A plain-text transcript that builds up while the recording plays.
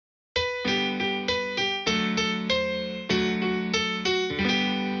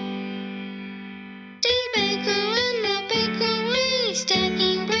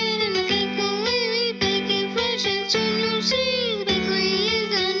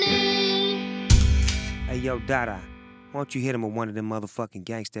Yo, Dada, why don't you hit him with one of them motherfucking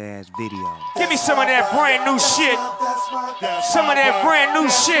gangsta-ass videos? Give me some of that brand new shit. Some of that brand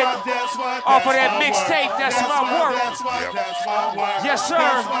new shit off of that mixtape. That's my work. Yes, sir.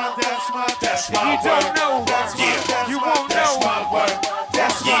 If you don't know, you won't know.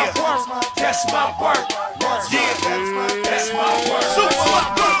 That's my work. That's my work. That's my work.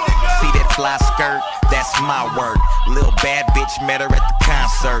 See that fly skirt? That's my work. Lil' bad bitch met her at the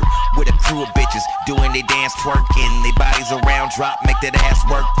concert with a crew of bitches doing they dance, twerking. They bodies around, drop, make that ass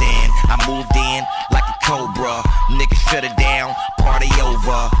work. Then I moved in like a cobra. Nigga shut it down, party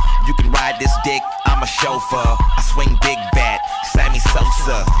over. You can ride this dick, I'm a chauffeur. I swing big bat, Sammy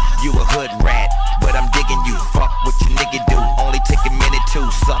Sosa. You a hood rat, but I'm digging you. Fuck what your nigga do, only take a minute to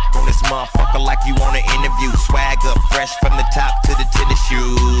suck on this motherfucker like you want an interview. Swag up fresh from the top to the tennis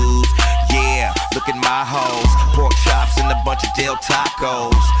shoes. Yeah, look at my hoes, pork chops and a bunch of Del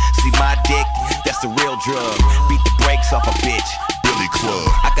Tacos. See my dick, that's the real drug. Beat the brakes off a bitch, Billy Club.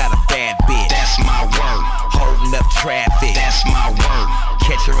 I got a bad bitch, that's my work. Holding up traffic, that's my work.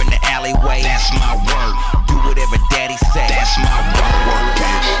 Catch her in the alleyway, that's my work. Do whatever daddy say, that's my work. Work,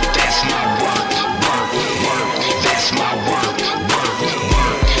 bitch, that's my work. Work, work, that's my work. Work,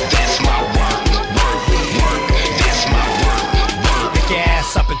 work, that's my work. Work, work, that's my work. Pick your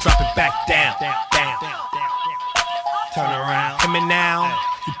ass up and drop it back down. Turn around. Come in now.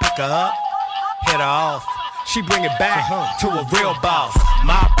 You pick her up, hit her off. She bring it back to a real boss.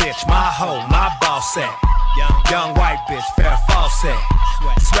 My bitch, my hoe, my boss at. Young white bitch, fair faucet.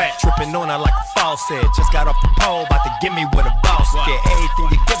 Sweat dripping on her like a faucet. Just got off the pole, about to get me with a boss. Get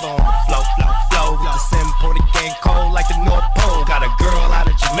everything you give her on the flow, flow, flow. With the simple, the game cold like the North Pole. Got a girl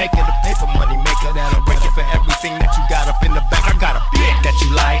out of Jamaica, the paper money maker. That'll break it for everything that you got up in the back. I got a bitch that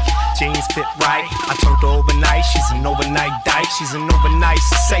you like, jeans fit right. I turned her overnight, she's an overnight dyke. She's an overnight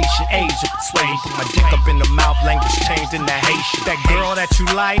sensation, Asia persuasion. Put my dick up in the mouth, language changed in that Haitian. That girl that you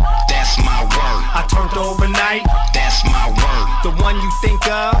like, that's my work. I turned her overnight, that's my work. the one you think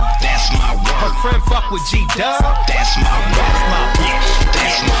of, that's my work. her friend fuck with G-Dub, that's my work. that's my bitch,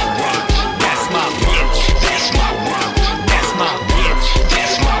 That's my work. that's my bitch, That's my work. that's my bitch,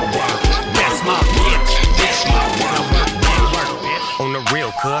 That's my work. that's my bitch, That's my work. On the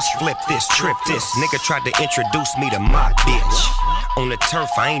real, cuz, flip this, trip this. Nigga tried to introduce me to my bitch. On the turf,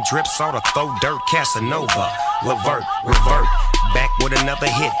 I ain't drip, saw to throw dirt, Casanova. Levert, revert, back with another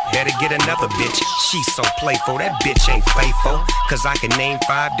hit. Better get another bitch. She's so playful, that bitch ain't faithful. Cause I can name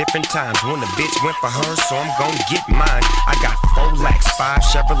 5 different times when the bitch went for her, so I'm gon' get mine. I got 4 lakhs, 5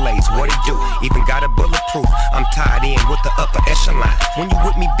 Chevrolets, what it do? Even got a bulletproof, I'm tied in with the upper echelon. When you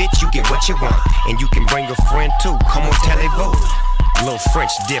with me, bitch, you get what you want. And you can bring a friend too, come on, tell-les-vous. Little French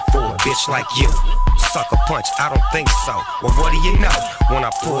dip for a bitch like you. Sucker punch, I don't think so. Well, what do you know? When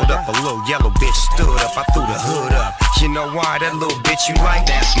I pulled up, a little yellow bitch stood up. I threw the hood up. You know why? That little bitch you like?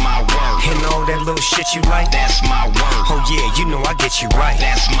 That's my work. And all that little shit you like? That's my work. Oh yeah, you know I get you right.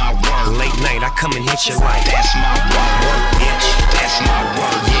 That's my work. Late night, I come and hit you like. That's my work. Work, bitch. That's my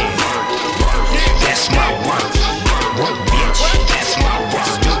work. Yeah. Work. That's my work. Work, bitch. That's my work.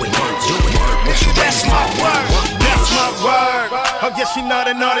 Just do it, do it. What you that's my word, that's my word. Oh yeah, she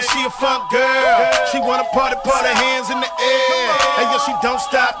naughty, she a funk girl. She wanna party, put her hands in the air. And yeah, she don't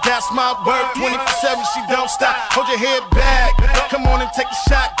stop, that's my word. 24/7, she don't stop. Hold your head back, come on and take a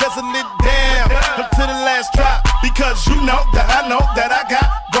shot, guzzle it down until the last drop. Because you know that I know that I got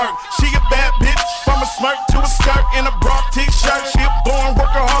work. She a bad bitch, from a smirk to a skirt in a bra t-shirt. She a born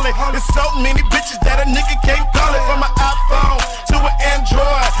workaholic. There's so many bitches that a nigga can't call it. From an iPhone to an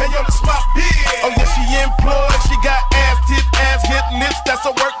Android. Hey yo, that's my bitch. Oh yeah, she employed. She got ass, tip, ass, hip, lips. That's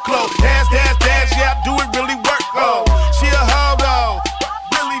her work clothes. Dash, dash, dash. Yeah, I do it really work though. She a hoe though,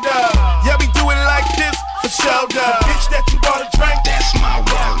 really though. Yeah, we do it like this for show though. The bitch that you bought a drink, That's my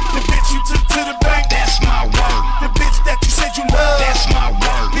work. the bitch you took to the bank, That's my work. the bitch that you said you love. That's my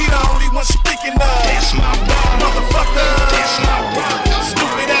work. He the only one she thinking of. That's my work. Motherfucker. That's my work.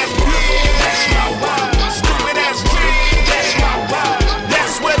 Stupid ass bitch. That's my work. Stupid ass bitch. That's my work.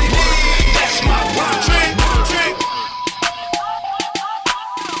 That's what it is. That's my work. Drink, drink.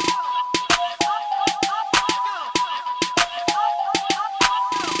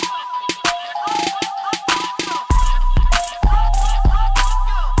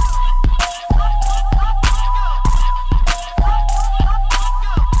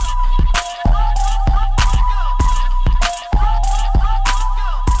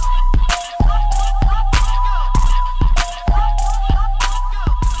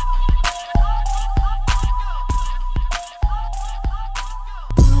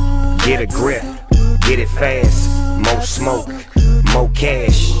 Get a grip, get it fast. More smoke, more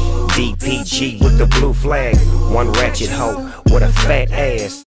cash. DPG with the blue flag. One ratchet hoe with a fat ass.